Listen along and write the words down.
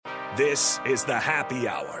This is the Happy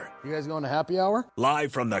Hour. You guys going to happy hour?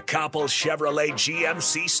 Live from the Coppel Chevrolet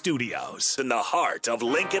GMC studios in the heart of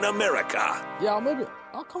Lincoln, America. Yeah,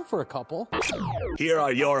 I'll come for a couple. Here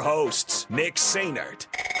are your hosts, Nick Sainert.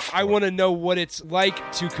 I want to know what it's like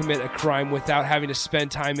to commit a crime without having to spend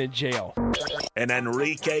time in jail. And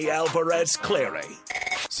Enrique Alvarez Clary.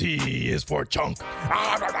 C is for chunk.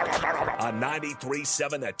 On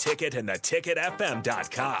 93.7 The Ticket and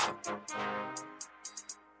theticketfm.com.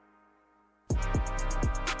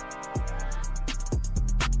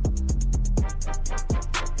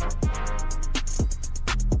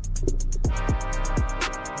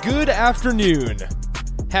 Good afternoon.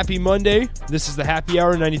 Happy Monday. This is the Happy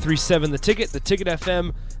Hour, 93.7 The Ticket,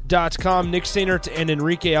 theticketfm.com. Nick Sainert and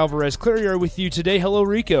Enrique Alvarez Clary are with you today. Hello,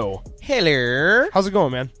 Rico. Hello. How's it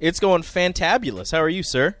going, man? It's going fantabulous. How are you,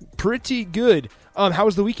 sir? Pretty good. How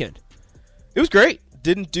was the weekend? It was great.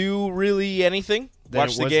 Didn't do really anything. Then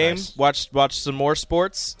Watched it the was game. nice. Watched some more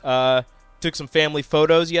sports. Took some family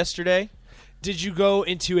photos yesterday. Did you go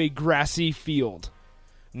into a grassy field?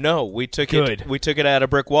 No, we took Good. it. We took it at a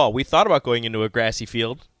brick wall. We thought about going into a grassy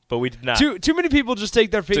field, but we did not. Too many people just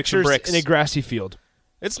take their some pictures bricks. in a grassy field.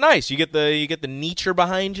 It's nice. You get the nature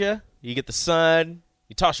behind you. You get the sun.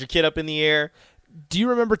 You toss your kid up in the air. Do you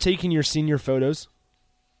remember taking your senior photos?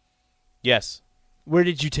 Yes. Where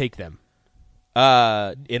did you take them?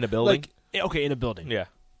 In a building. In a building. Yeah.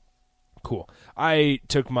 Cool. I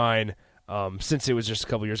took mine, since it was just a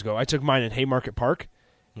couple years ago, I took mine in Haymarket Park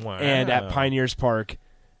Wow. and at Pioneers Park,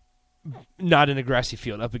 not in a grassy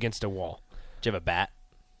field, up against a wall. Did you have a bat?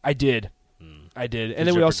 I did. And then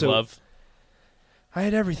we Zipper also... glove? I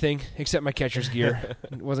had everything except my catcher's gear.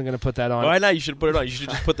 Wasn't going to put that on. Why not? You should put it on. You should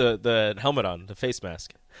just put the helmet on, the face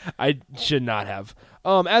mask. I should not have.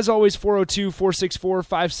 As always,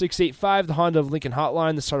 402-464-5685, the Honda of Lincoln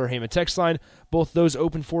hotline, the Sutter Heyman text line. Both those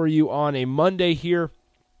open for you on a Monday here.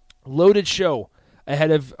 Loaded show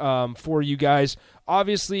ahead of for you guys.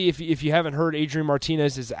 Obviously, if you haven't heard, Adrian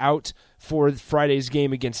Martinez is out for Friday's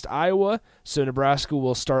game against Iowa, so Nebraska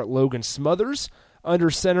will start Logan Smothers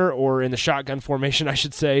under center, or in the shotgun formation, I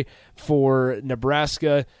should say, for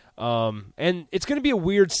Nebraska. And it's going to be a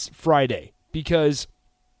weird Friday because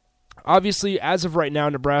obviously, as of right now,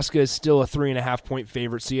 Nebraska is still a 3.5-point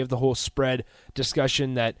favorite, so you have the whole spread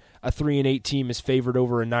discussion that a 3-8 team is favored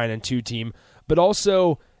over a 9-2 team. But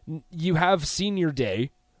also, you have Senior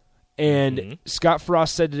Day, and Scott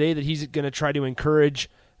Frost said today that he's going to try to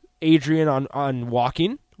encourage Adrian on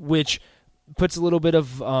walking, which puts a little bit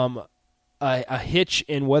of a hitch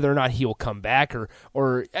in whether or not he will come back,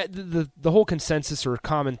 or the whole consensus or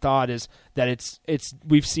common thought is that it's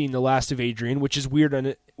we've seen the last of Adrian, which is weird,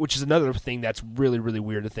 and which is another thing that's really, really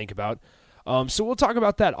weird to think about. So we'll talk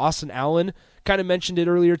about that. Austin Allen kind of mentioned it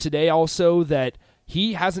earlier today also, that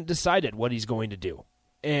he hasn't decided what he's going to do.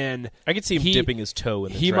 And I could see him dipping his toe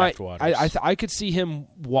in the draft waters. I could see him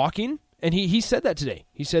walking, and he said that today.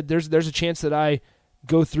 He said there's a chance that I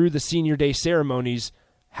go through the Senior Day ceremonies.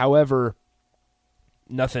 However,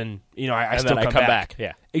 nothing. I still come back.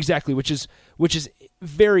 Yeah, exactly. Which is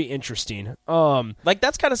very interesting.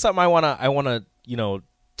 That's kind of something I wanna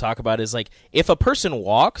talk about. Is like, if a person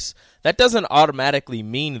walks, that doesn't automatically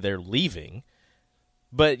mean they're leaving.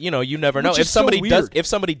 But you never know. If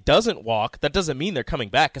somebody doesn't walk, that doesn't mean they're coming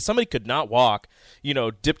back. Because somebody could not walk,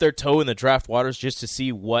 dip their toe in the draft waters just to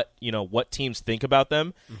see what teams think about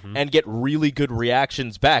them, and get really good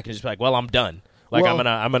reactions back, and just be like, well, I'm done. I'm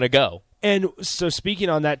gonna go. And so, speaking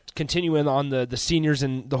on that, continuing on the seniors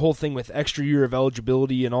and the whole thing with extra year of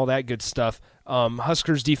eligibility and all that good stuff,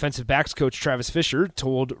 Huskers defensive backs coach Travis Fisher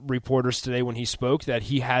told reporters today when he spoke that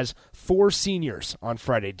he has 4 seniors on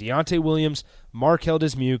Friday: Deontay Williams, Markel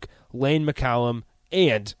Dismuke, Lane McCallum,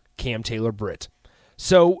 and Cam Taylor-Britt.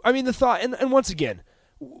 So, I mean, the thought, and once again,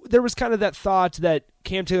 there was kind of that thought that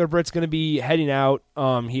Cam Taylor-Britt's going to be heading out.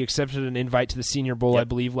 He accepted an invite to the Senior Bowl, I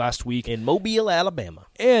believe, last week. In Mobile, Alabama.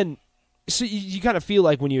 And so you kind of feel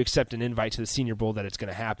like when you accept an invite to the Senior Bowl that it's going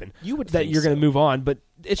to happen. You would that think you're going to so. move on, but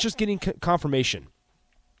it's just getting confirmation.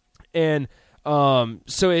 And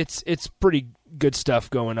so it's pretty good stuff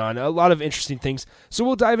going on. A lot of interesting things. So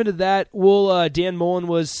we'll dive into that. Dan Mullen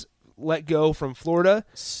was let go from Florida.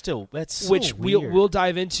 Still, that's so which weird. we'll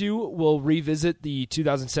dive into. We'll revisit the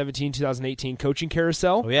 2017-2018 coaching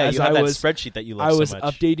carousel. Oh yeah, you had that spreadsheet that you love so much. I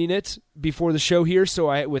was updating it before the show here,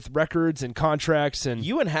 so with records and contracts and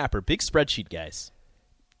you and Happer, big spreadsheet guys.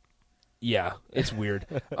 Yeah, it's weird.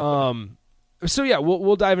 So yeah,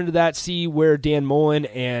 we'll dive into that. See where Dan Mullen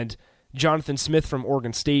and Jonathan Smith from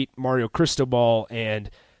Oregon State, Mario Cristobal, and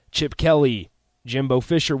Chip Kelly, Jimbo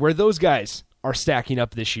Fisher, where those guys are stacking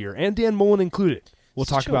up this year, and Dan Mullen included.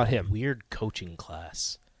 We'll talk about him. Weird coaching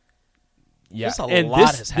class. Yeah, Just a and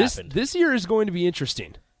lot has happened. This year is going to be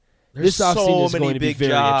interesting. There's this offseason is many going to be big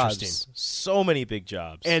very jobs. interesting. So many big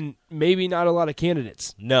jobs. And maybe not a lot of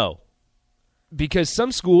candidates. No. Because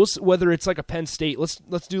some schools, whether it's like a Penn State,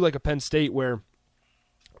 let's do like a Penn State where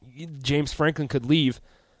James Franklin could leave,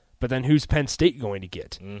 but then who's Penn State going to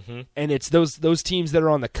get? Mm-hmm. And it's those teams that are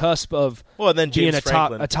on the cusp of then being James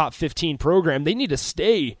a top 15 program. They need to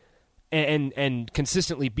stay and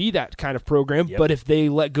consistently be that kind of program. Yep. But if they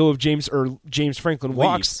let go of James Franklin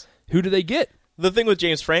walks, who do they get? The thing with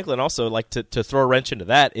James Franklin also, like to throw a wrench into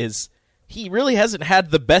that, is he really hasn't had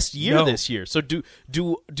the best year this year. So do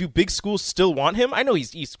big schools still want him? I know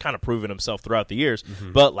he's kind of proven himself throughout the years,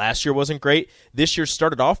 but last year wasn't great. This year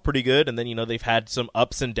started off pretty good, and then they've had some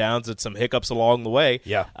ups and downs and some hiccups along the way.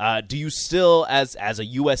 Yeah. Do you still, as a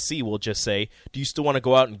USC, we'll just say, do you still want to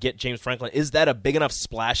go out and get James Franklin? Is that a big enough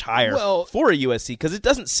splash hire for a USC? Because it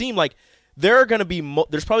doesn't seem like there's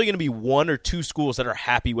probably going to be one or two schools that are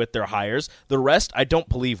happy with their hires. The rest, I don't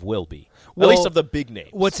believe, will be. At least of the big names.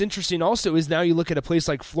 What's interesting also is now you look at a place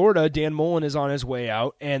like Florida, Dan Mullen is on his way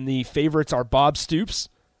out, and the favorites are Bob Stoops,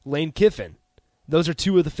 Lane Kiffin. Those are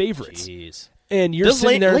two of the favorites. Jeez. And you're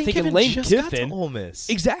sitting there thinking Lane just Kiffin. got to Ole Miss.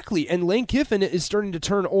 Exactly. And Lane Kiffin is starting to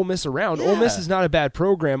turn Ole Miss around. Yeah. Ole Miss is not a bad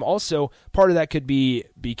program. Also, part of that could be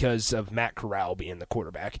because of Matt Corral being the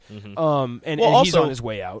quarterback. And he's on his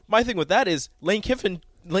way out. My thing with that is Lane Kiffin's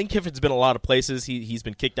been a lot of places. He's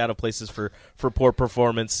been kicked out of places for poor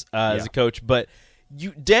performance as a coach. But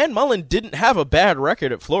Dan Mullen didn't have a bad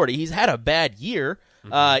record at Florida. He's had a bad year.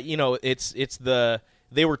 They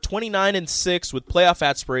were 29-6 with playoff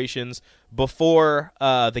aspirations before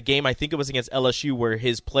the game. I think it was against LSU where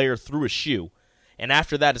his player threw a shoe, and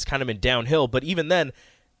after that it's kind of been downhill. But even then,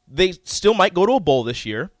 they still might go to a bowl this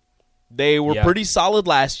year. They were pretty solid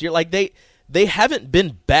last year. Like they haven't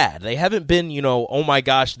been bad. They haven't been, oh my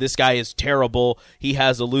gosh, this guy is terrible. He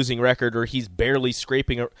has a losing record, or he's barely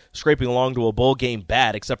scraping along to a bowl game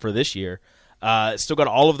bad, except for this year. Still got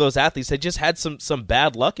all of those athletes. They just had some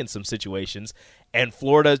bad luck in some situations, and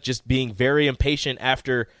Florida just being very impatient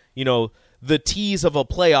after the tease of a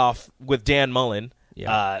playoff with Dan Mullen.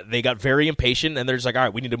 Yeah. They got very impatient, and they're just like, all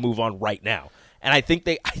right, we need to move on right now. And I think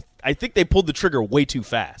they pulled the trigger way too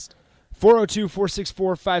fast.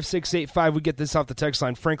 402-464-5685. We get this off the text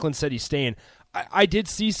line. Franklin said he's staying. I did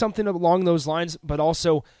see something along those lines, but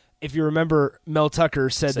also, if you remember, Mel Tucker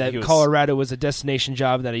said that Colorado was a destination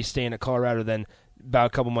job, that he's staying at Colorado. Then about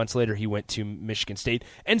a couple months later, he went to Michigan State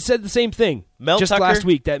and said the same thing. Mel Tucker, last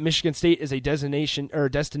week, that Michigan State is a destination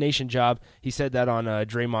job. He said that on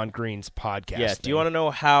Draymond Green's podcast. Yeah. Do you want to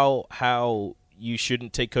know how you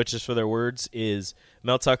shouldn't take coaches for their words? Is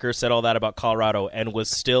Mel Tucker said all that about Colorado and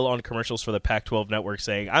was still on commercials for the Pac-12 network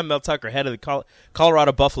saying, I'm Mel Tucker, head of the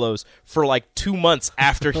Colorado Buffaloes, for like 2 months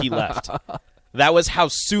after he left. That was how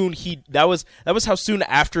soon how soon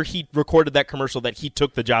after he recorded that commercial that he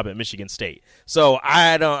took the job at Michigan State. So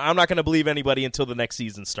I'm not going to believe anybody until the next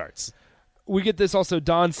season starts. We get this also.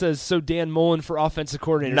 Don says, so Dan Mullen for offensive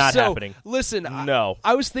coordinator. Not happening. Listen, no.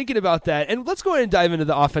 I was thinking about that, and let's go ahead and dive into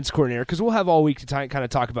the offensive coordinator, because we'll have all week to kind of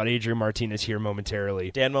talk about Adrian Martinez here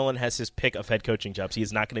momentarily. Dan Mullen has his pick of head coaching jobs. He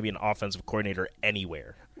is not going to be an offensive coordinator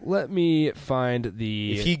anywhere. Let me find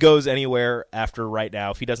the... If he goes anywhere after right now,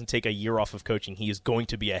 if he doesn't take a year off of coaching, he is going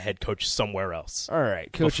to be a head coach somewhere else. All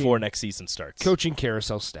right. Before next season starts. Coaching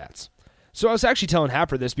carousel stats. So I was actually telling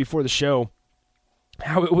Happer this before the show,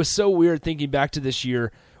 how it was so weird thinking back to this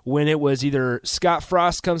year when it was either Scott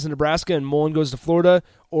Frost comes to Nebraska and Mullen goes to Florida,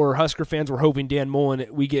 or Husker fans were hoping Dan Mullen,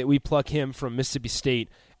 we pluck him from Mississippi State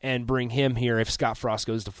and bring him here if Scott Frost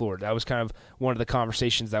goes to Florida. That was kind of one of the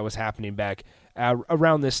conversations that was happening back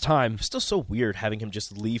around this time. It's still so weird having him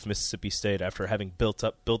just leave Mississippi State after having built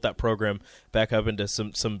that program back up into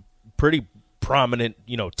some pretty prominent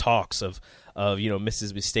talks of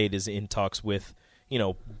Mississippi State is in talks with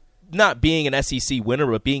not being an SEC winner,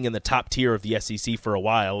 but being in the top tier of the SEC for a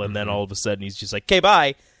while, and then all of a sudden he's just like, okay,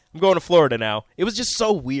 bye, I'm going to Florida now. It was just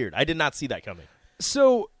so weird. I did not see that coming.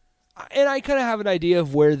 So, and I kind of have an idea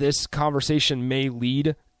of where this conversation may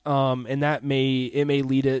lead, and that may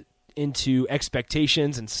lead it into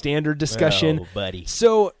expectations and standard discussion. Oh, buddy.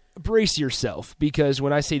 So brace yourself, because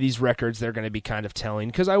when I say these records, they're going to be kind of telling,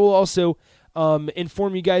 because I will also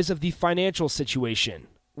inform you guys of the financial situation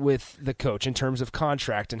with the coach in terms of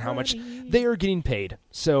contract and how much they are getting paid.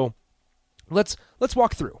 So let's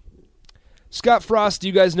walk through. Scott Frost,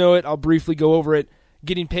 you guys know it. I'll briefly go over it.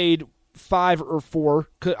 Getting paid 5 or 4.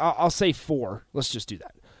 I'll say 4. Let's just do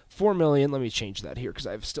that. $4 million. Let me change that here because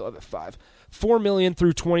I still have it 5. $4 million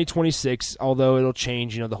through 2026, although it'll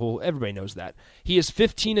change, everybody knows that. He is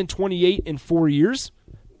 15-28 in 4 years,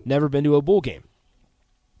 never been to a bowl game.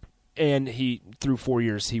 And through 4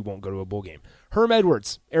 years, he won't go to a bowl game. Herm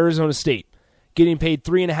Edwards, Arizona State, getting paid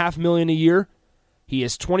 $3.5 million a year. He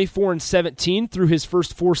is 24-17 through his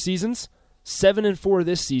first 4 seasons, 7-4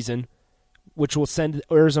 this season, which will send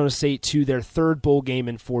Arizona State to their 3rd bowl game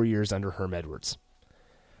in 4 years under Herm Edwards.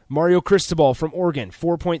 Mario Cristobal from Oregon,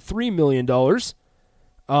 $4.3 million,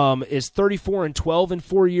 is 34-12 in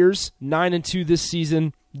 4 years, 9-2 this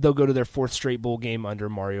season. They'll go to their 4th straight bowl game under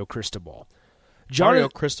Mario Cristobal. Mario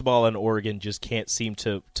Cristobal and Oregon just can't seem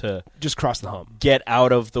to just cross the hump, get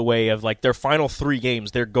out of the way of, like, their final 3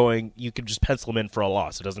 games. They're going. You can just pencil them in for a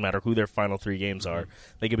loss. It doesn't matter who their final 3 games are.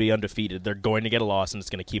 They could be undefeated. They're going to get a loss, and it's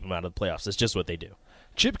going to keep them out of the playoffs. It's just what they do.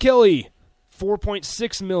 Chip Kelly,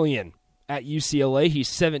 $4.6 million at UCLA. He's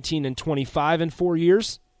 17-25 in 4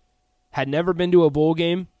 years. Had never been to a bowl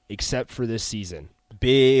game except for this season.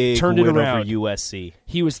 Big turned win it around. Over USC.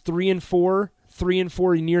 He was 3-4,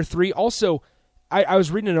 3-4 in year 3. Also, I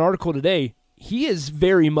was reading an article today. He is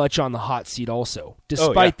very much on the hot seat also,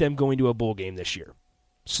 despite them going to a bowl game this year.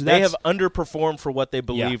 So they have underperformed for what they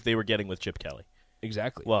believed they were getting with Chip Kelly.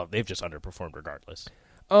 Exactly. Well, they've just underperformed regardless.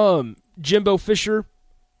 Jimbo Fisher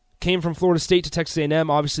came from Florida State to Texas A&M.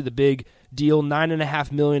 Obviously the big deal,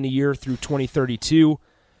 $9.5 million a year through 2032.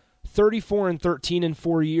 34-13 in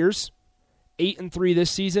 4 years. 8-3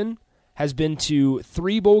 this season. Has been to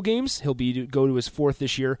 3 bowl games. He'll go to his 4th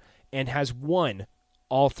this year. And has won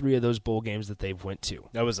all 3 of those bowl games that they've went to.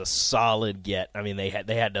 That was a solid get. I mean, they had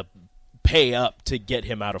to pay up to get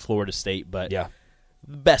him out of Florida State, but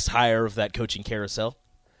best hire of that coaching carousel.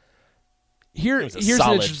 Here's an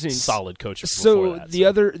interesting solid coach. The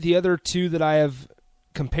other 2 that I have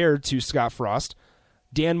compared to Scott Frost,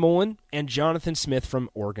 Dan Mullen and Jonathan Smith from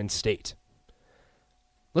Oregon State.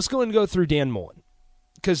 Let's go through Dan Mullen,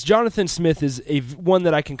 because Jonathan Smith is one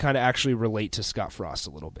that I can kind of actually relate to Scott Frost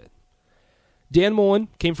a little bit. Dan Mullen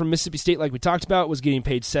came from Mississippi State, like we talked about, was getting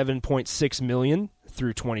paid $7.6 million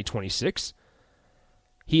through 2026.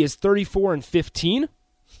 He is 34-15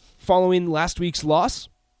 following last week's loss.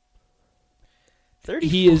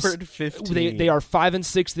 34-15. They are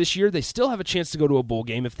 5-6 this year. They still have a chance to go to a bowl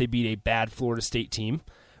game if they beat a bad Florida State team,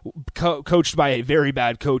 coached by a very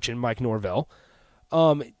bad coach in Mike Norvell.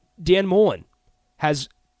 Dan Mullen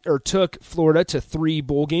took Florida to 3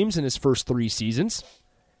 bowl games in his first 3 seasons.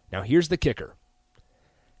 Now here's the kicker.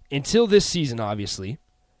 Until this season, obviously,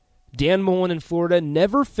 Dan Mullen in Florida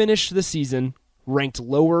never finished the season ranked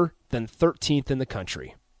lower than 13th in the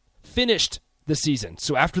country. Finished the season.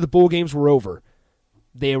 So after the bowl games were over,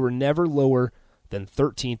 they were never lower than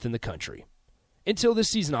 13th in the country. Until this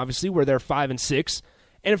season, obviously, where they're 5-6,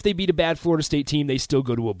 and if they beat a bad Florida State team, they still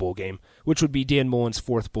go to a bowl game, which would be Dan Mullen's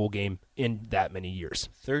 4th bowl game in that many years.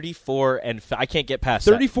 I can't get past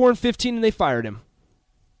 34-15, and they fired him.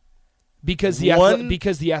 Because the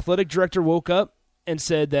athletic director woke up and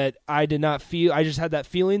said that I just had that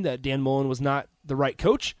feeling that Dan Mullen was not the right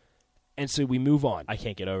coach, and so we move on. I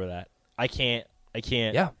can't get over that. I can't.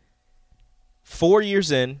 Yeah. 4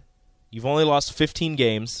 years in, you've only lost 15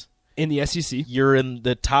 games. In the SEC. You're in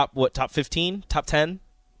the top 15? Top 10?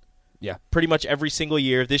 Yeah. Pretty much every single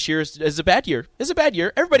year. This year is a bad year. It's a bad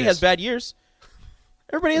year. Everybody has bad years.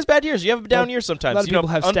 Everybody has bad years. You have a down year sometimes. A lot of people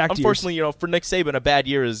have stacked unfortunately, years. For Nick Saban, a bad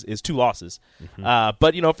year is 2 losses. Mm-hmm.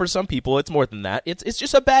 But for some people, it's more than that. It's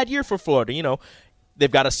just a bad year for Florida.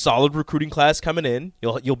 They've got a solid recruiting class coming in.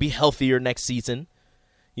 You'll be healthier next season.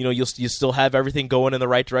 You'll still have everything going in the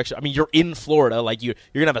right direction. I mean, you're in Florida, like you're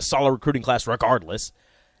gonna have a solid recruiting class regardless.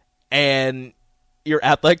 And your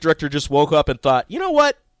athletic director just woke up and thought, you know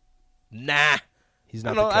what? Nah. He's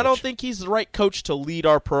not the coach. I don't think he's the right coach to lead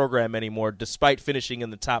our program anymore, despite finishing in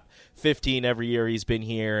the top 15 every year he's been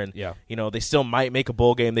here. And, they still might make a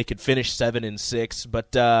bowl game. They could finish 7-6.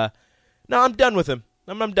 But, no, I'm done with him.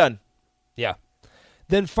 I'm done. Yeah.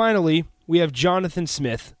 Then finally, we have Jonathan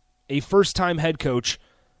Smith, a first-time head coach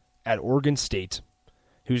at Oregon State,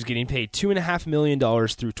 who's getting paid $2.5 million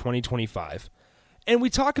through 2025. And we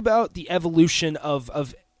talk about the evolution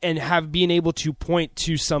of being able to point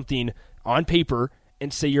to something on paper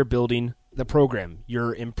and say you're building the program,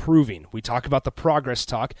 you're improving. We talk about the progress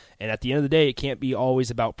talk, and at the end of the day, it can't be always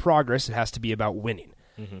about progress. It has to be about winning.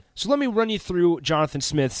 Mm-hmm. So let me run you through Jonathan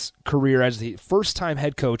Smith's career as the first-time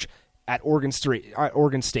head coach at Oregon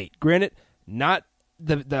State. Granted, not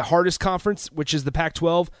the hardest conference, which is the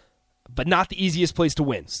Pac-12, but not the easiest place to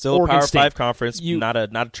win. Still Oregon a Power State. 5 conference, not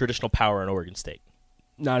a traditional power in Oregon State.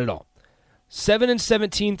 Not at all.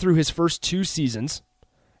 7-17 through his first 2 seasons.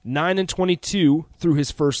 9-22 through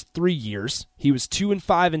his first 3 years. He was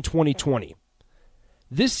 2-5 in 2020.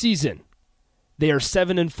 This season, they are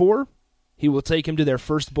 7-4. He will take him to their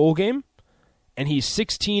first bowl game, and he's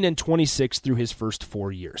 16-26 through his first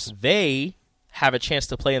 4 years. They have a chance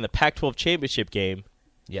to play in the Pac-12 championship game.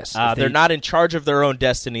 Yes, they're not in charge of their own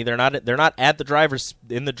destiny. They're not at the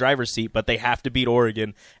driver's seat, but they have to beat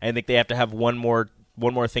Oregon. And I think they have to have one more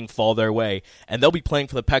thing fall their way, and they'll be playing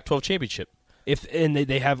for the Pac-12 championship.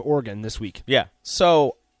 They have Oregon this week. Yeah,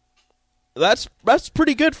 so that's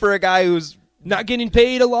pretty good for a guy who's not getting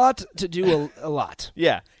paid a lot to do a lot.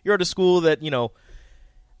 Yeah, you're at a school that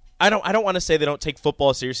I don't want to say they don't take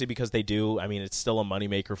football seriously, because they do. I mean, it's still a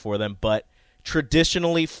moneymaker for them, but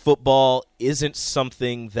traditionally, football isn't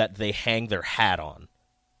something that they hang their hat on.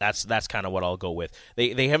 That's kind of what I'll go with.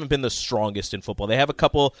 They haven't been the strongest in football. They have a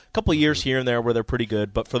couple years here and there where they're pretty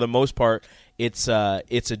good, but for the most part, it's a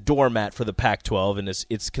doormat for the Pac-12, and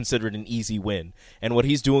it's considered an easy win. And what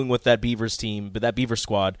he's doing with that Beavers team, but that Beaver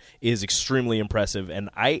squad, is extremely impressive. And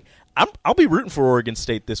I'll be rooting for Oregon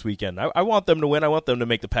State this weekend. I want them to win. I want them to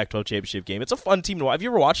make the Pac-12 championship game. It's a fun team to watch. Have you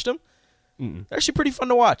ever watched them? They're actually pretty fun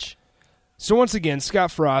to watch. So once again, Scott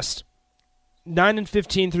Frost,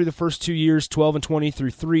 9-15 through the first 2 years, 12-20 through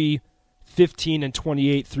 3,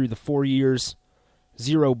 15-28 through the 4 years,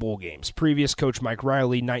 0 bowl games. Previous coach Mike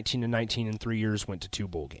Riley, 19-19 in 3 years, went to 2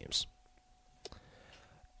 bowl games.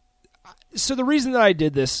 So the reason that I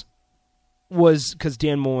did this was because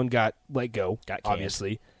Dan Mullen got let go,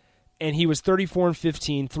 obviously. And he was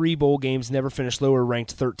 34-15, 3 bowl games, never finished lower,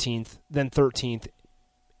 ranked 13th, then 13th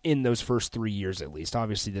in those first 3 years at least.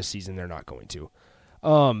 Obviously this season they're not going to.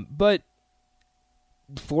 But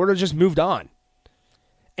Florida just moved on.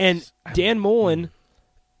 And Dan Mullen,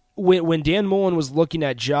 when Dan Mullen was looking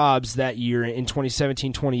at jobs that year in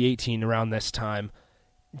 2017, 2018, around this time,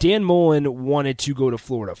 Dan Mullen wanted to go to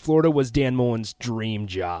Florida. Florida was Dan Mullen's dream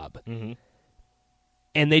job. Mm-hmm.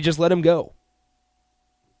 And they just let him go.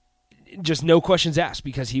 Just no questions asked,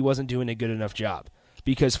 because he wasn't doing a good enough job.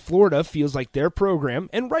 Because Florida feels like their program,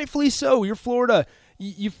 and rightfully so, you're Florida,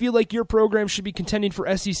 you feel like your program should be contending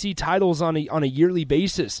for SEC titles on a yearly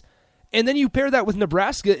basis. And then you pair that with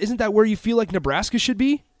Nebraska. Isn't that where you feel like Nebraska should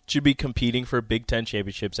be? Should be competing for Big Ten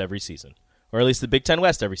championships every season, or at least the Big Ten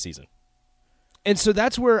West every season. And so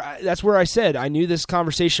that's where I said I knew this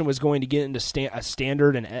conversation was going to get into a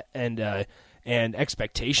standard and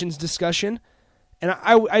expectations discussion, and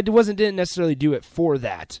I didn't necessarily do it for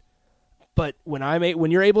that. But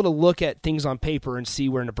when you're able to look at things on paper and see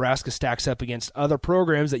where Nebraska stacks up against other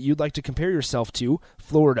programs that you'd like to compare yourself to,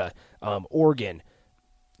 Florida, Oregon,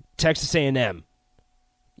 Texas A&M,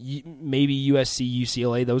 maybe USC,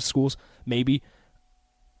 UCLA, those schools, maybe.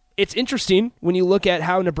 It's interesting when you look at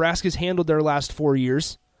how Nebraska's handled their last 4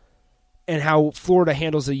 years and how Florida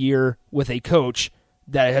handles a year with a coach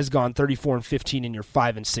that has gone 34-15 and you're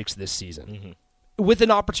 5-6 this season. Mm-hmm. With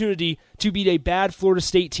an opportunity to beat a bad Florida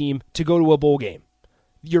State team to go to a bowl game.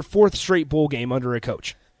 Your 4th straight bowl game under a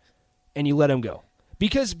coach. And you let him go.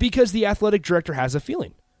 Because the athletic director has a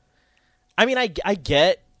feeling. I mean, I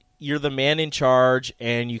get you're the man in charge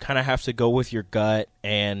and you kind of have to go with your gut,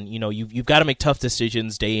 and you've got to make tough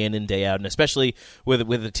decisions day in and day out, and especially with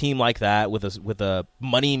a team like that, with a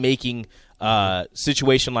money-making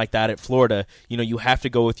situation like that at Florida, you have to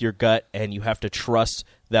go with your gut and you have to trust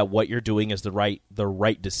that what you're doing is the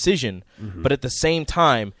right decision. Mm-hmm. But at the same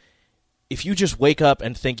time, if you just wake up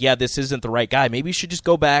and think, yeah, this isn't the right guy, maybe you should just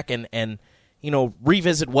go back and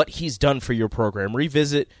revisit what he's done for your program,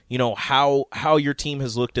 revisit, how your team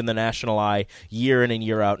has looked in the national eye year in and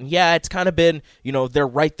year out. And yeah, it's kind of been, they're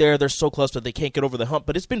right there, they're so close, but they can't get over the hump.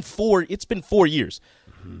 But it's been 4 years.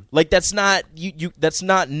 Mm-hmm. Like, that's not that's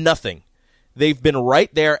not nothing. They've been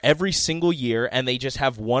right there every single year, and they just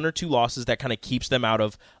have 1 or 2 losses that kind of keeps them out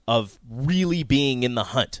of really being in the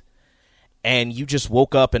hunt. And you just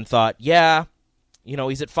woke up and thought, yeah,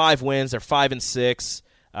 he's at 5 wins, they're 5-6.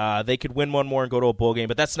 They could win one more and go to a bowl game,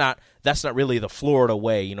 but that's not really the Florida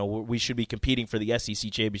way. We should be competing for the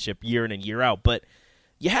SEC championship year in and year out. But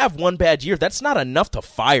you have one bad year, that's not enough to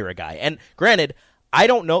fire a guy. And granted, I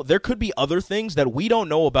don't know. There could be other things that we don't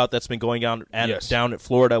know about that's been going on down at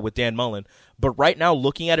Florida with Dan Mullen. But right now,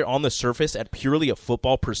 looking at it on the surface at purely a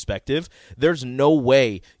football perspective, there's no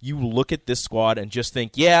way you look at this squad and just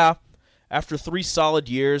think, yeah, after 3 solid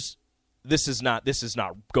years, this is not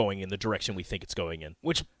going in the direction we think it's going in.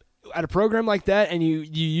 Which, at a program like that, and you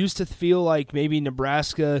used to feel like maybe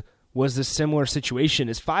Nebraska was a similar situation,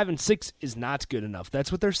 is 5-6 is not good enough.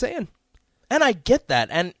 That's what they're saying. And I get that.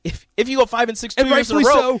 And if you go 5-6 2 years in a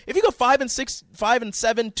row, if you go 5-6,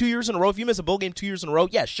 5-7 2 years in a row, if you miss a bowl game 2 years in a row,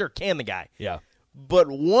 yeah, sure, can the guy. Yeah. But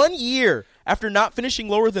 1 year after not finishing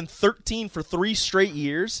lower than 13 for 3 straight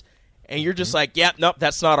years, and you're just like, yeah, nope,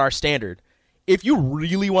 that's not our standard. If you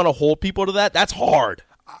really want to hold people to that, that's hard.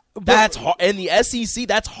 That's hard. And the SEC,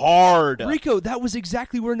 that's hard. Rico, that was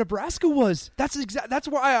exactly where Nebraska was. That's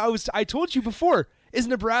why I told you before. Is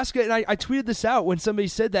Nebraska, and I tweeted this out when somebody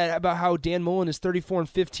said that about how Dan Mullen is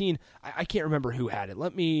 34-15. I can't remember who had it.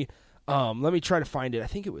 Let me try to find it. I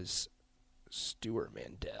think it was Stuart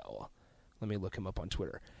Mandel. Let me look him up on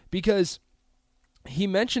Twitter, because he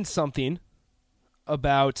mentioned something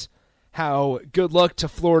about how good luck to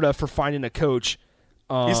Florida for finding a coach.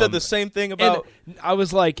 He said the same thing about... I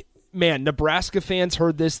was like, man, Nebraska fans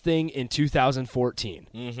heard this thing in 2014.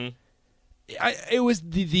 Mm-hmm. It was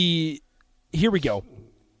the here we go.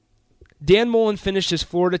 Dan Mullen finished his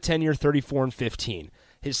Florida tenure 34-15.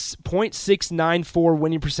 His .694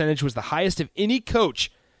 winning percentage was the highest of any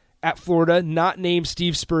coach at Florida, not named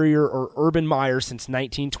Steve Spurrier or Urban Meyer, since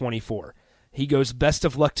 1924. He goes, best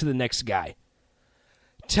of luck to the next guy.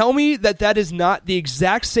 Tell me that is not the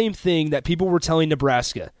exact same thing that people were telling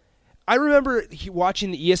Nebraska. I remember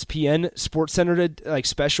watching the ESPN SportsCenter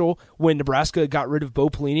special when Nebraska got rid of Bo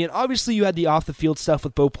Pelini, and obviously you had the off-the-field stuff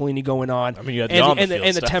with Bo Pelini going on. I mean, you had the on-the-field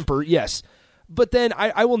and stuff. the temper, yes. But then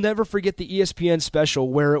I will never forget the ESPN special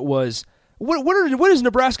where it was, what is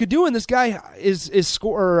Nebraska doing? This guy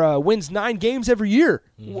wins 9 games every year.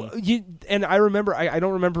 Mm-hmm. And I remember, I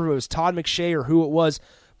don't remember if it was Todd McShay or who it was,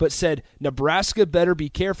 but said Nebraska better be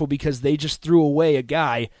careful because they just threw away a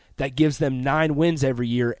guy that gives them 9 wins every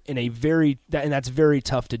year and that's very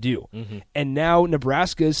tough to do. Mm-hmm. And now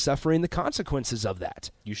Nebraska is suffering the consequences of that.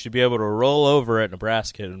 You should be able to roll over at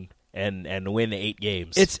Nebraska and win 8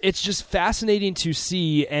 games. It's just fascinating to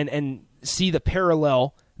see and see the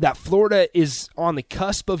parallel that Florida is on the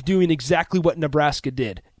cusp of doing exactly what Nebraska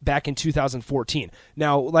did back in 2014.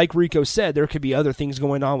 Now, like Rico said, there could be other things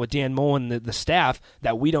going on with Dan Mullen and the staff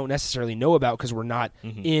that we don't necessarily know about because we're not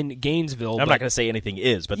in Gainesville. I'm not going to say anything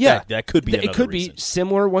is, but yeah, that could be another reason. Be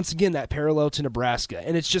similar, once again, that parallel to Nebraska.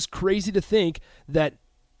 And it's just crazy to think that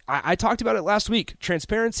I talked about it last week,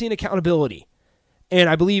 transparency and accountability. And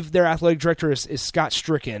I believe their athletic director is Scott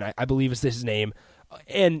Stricken, I believe is his name.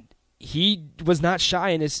 And he was not shy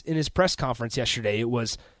in his press conference yesterday. It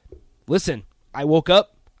was, listen, I woke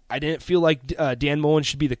up, I didn't feel like Dan Mullen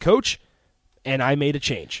should be the coach, and I made a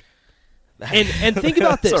change. And think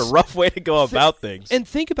about this. That's a rough way to go about things. And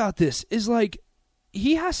think about this, is like,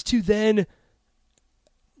 he has to then,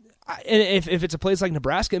 and if it's a place like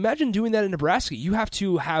Nebraska, imagine doing that in Nebraska. You have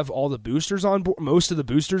to have all the boosters on board, most of the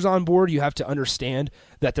boosters on board. You have to understand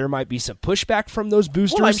that there might be some pushback from those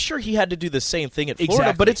boosters. Well, I'm sure he had to do the same thing at Florida,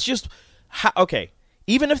 Exactly. but it's just, okay,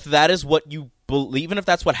 even if that is what you believe, even if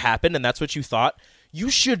that's what happened and that's what you thought, you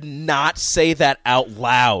should not say that out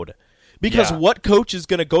loud. Because what coach is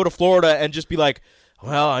going to go to Florida and just be like,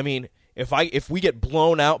 well, I mean, if we get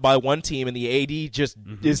blown out by one team and the AD just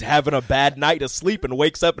is having a bad night of sleep and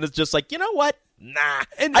wakes up and is just like, you know what? Nah.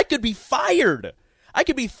 And I could be fired. I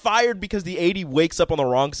could be fired because the AD wakes up on the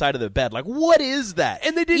wrong side of the bed. Like, what is that?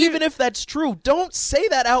 And they didn't even if that's true, don't say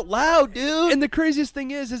that out loud, dude. And the craziest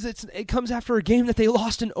thing is it comes after a game that they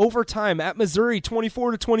lost in overtime at Missouri,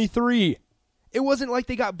 24-23. It wasn't like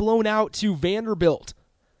they got blown out to Vanderbilt.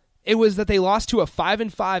 It was that they lost to a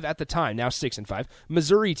 5-5 at the time, now 6-5,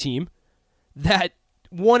 Missouri team that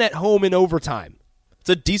won at home in overtime. It's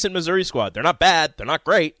a decent Missouri squad. They're not bad. They're not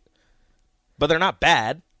great. But they're not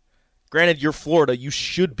bad. Granted, you're Florida. You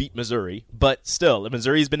should beat Missouri. But still,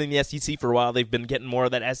 Missouri's been in the SEC for a while. They've been getting more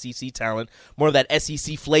of that SEC talent, more of that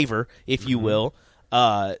SEC flavor, if you will.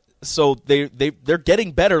 So they're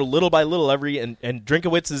getting better little by little and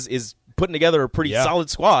Drinkowitz is putting together a pretty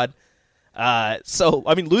solid squad. So,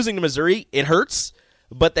 I mean, losing to Missouri, it hurts,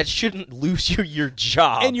 but that shouldn't lose you your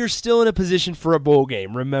job. And you're still in a position for a bowl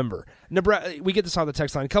game, remember. We get this on the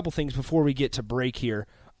text line. A couple things before we get to break here.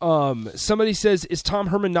 Somebody says, is Tom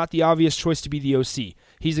Herman not the obvious choice to be the OC?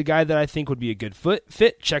 He's a guy that I think would be a good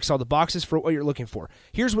fit, checks all the boxes for what you're looking for.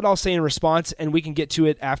 Here's what I'll say in response, and we can get to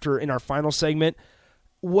it after in our final segment.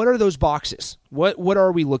 What are those boxes? What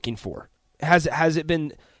are we looking for? Has it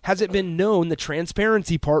been known, the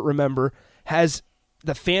transparency part, remember, has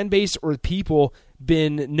the fan base or people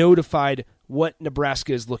been notified what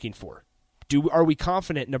Nebraska is looking for? Are we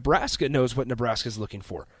confident Nebraska knows what Nebraska is looking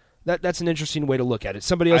for? That's an interesting way to look at it.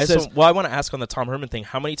 Somebody else says... Well, I want to ask on the Tom Herman thing,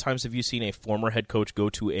 how many times have you seen a former head coach go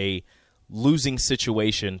to a losing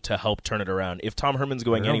situation to help turn it around? If Tom Herman's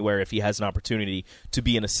going anywhere, if he has an opportunity to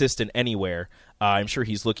be an assistant anywhere, I'm sure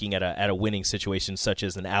he's looking at a winning situation such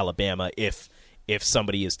as in Alabama if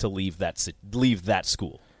somebody is to leave that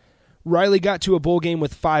school. Riley got to a bowl game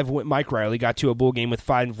with Mike Riley got to a bowl game with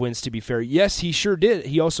 5 wins, to be fair. Yes, he sure did.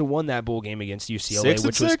 He also won that bowl game against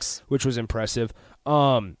UCLA, which was impressive.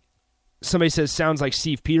 Somebody says, sounds like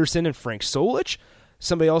Steve Peterson and Frank Solich.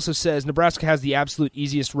 Somebody also says, Nebraska has the absolute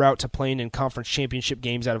easiest route to playing in conference championship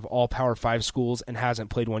games out of all Power 5 schools and hasn't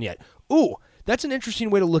played one yet. Ooh, that's an interesting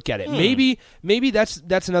way to look at it. Maybe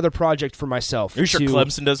that's another project for myself. Are you sure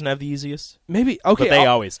Clemson doesn't have the easiest? Maybe. Okay, but they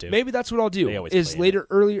always do. Maybe that's what I'll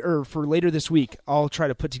do. For later this week, I'll try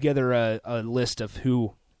to put together a list of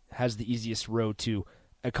who has the easiest road to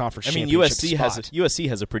a conference championship spot. USC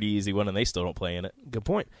has a pretty easy one, and they still don't play in it. Good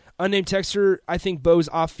point. Unnamed texter, I think Bo's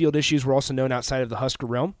off-field issues were also known outside of the Husker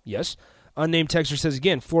realm. Yes. Unnamed texter says,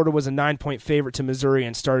 again, Florida was a 9-point favorite to Missouri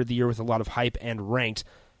and started the year with a lot of hype and ranked.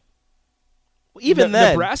 Even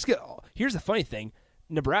then. Nebraska, here's the funny thing.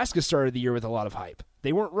 Nebraska started the year with a lot of hype.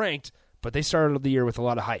 They weren't ranked, but they started the year with a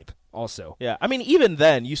lot of hype also. Yeah, I mean, even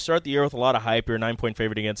then, you start the year with a lot of hype. You're a 9-point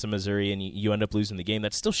favorite against Missouri, and you end up losing the game.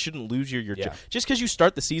 That still shouldn't lose your job. Just because you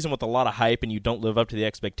start the season with a lot of hype and you don't live up to the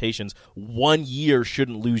expectations, 1 year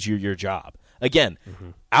shouldn't lose your job. Again,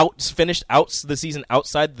 finished the season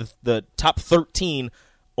outside the top 13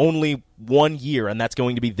 only 1 year, and that's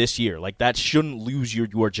going to be this year. Like, that shouldn't lose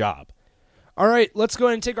your job. All right, let's go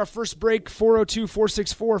ahead and take our first break.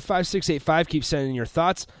 402-464-5685. Keep sending your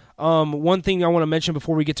thoughts. One thing I want to mention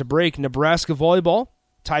before we get to break, Nebraska volleyball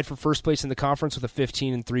tied for first place in the conference with a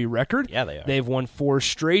 15-3 record. Yeah, they are. They've won 4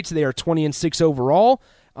 straight. They are 20-6 overall.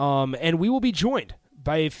 And we will be joined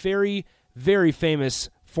by a very, very famous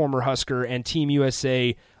former Husker and Team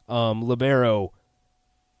USA libero.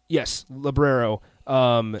 Yes, libero.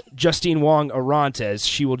 Justine Wong Arantes.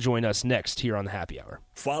 She will join us next here on the Happy Hour.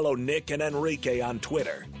 Follow Nick and Enrique on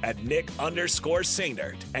Twitter at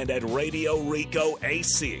Nick_Sainert and at Radio Rico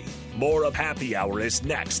AC. More of Happy Hour is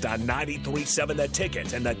next on 93.7 The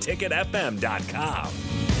Ticket and theticketfm.com.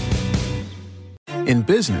 In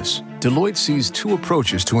business, Deloitte sees 2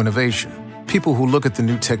 approaches to innovation. People who look at the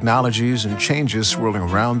new technologies and changes swirling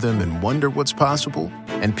around them and wonder what's possible,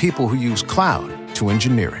 and people who use cloud to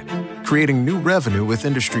engineer it. Creating new revenue with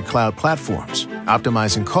industry cloud platforms,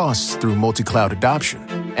 optimizing costs through multi-cloud adoption,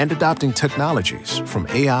 and adopting technologies from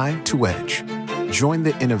AI to edge. Join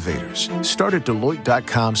the innovators. Start at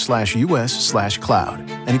Deloitte.com/US/cloud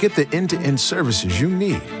and get the end-to-end services you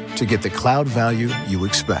need to get the cloud value you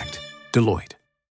expect. Deloitte.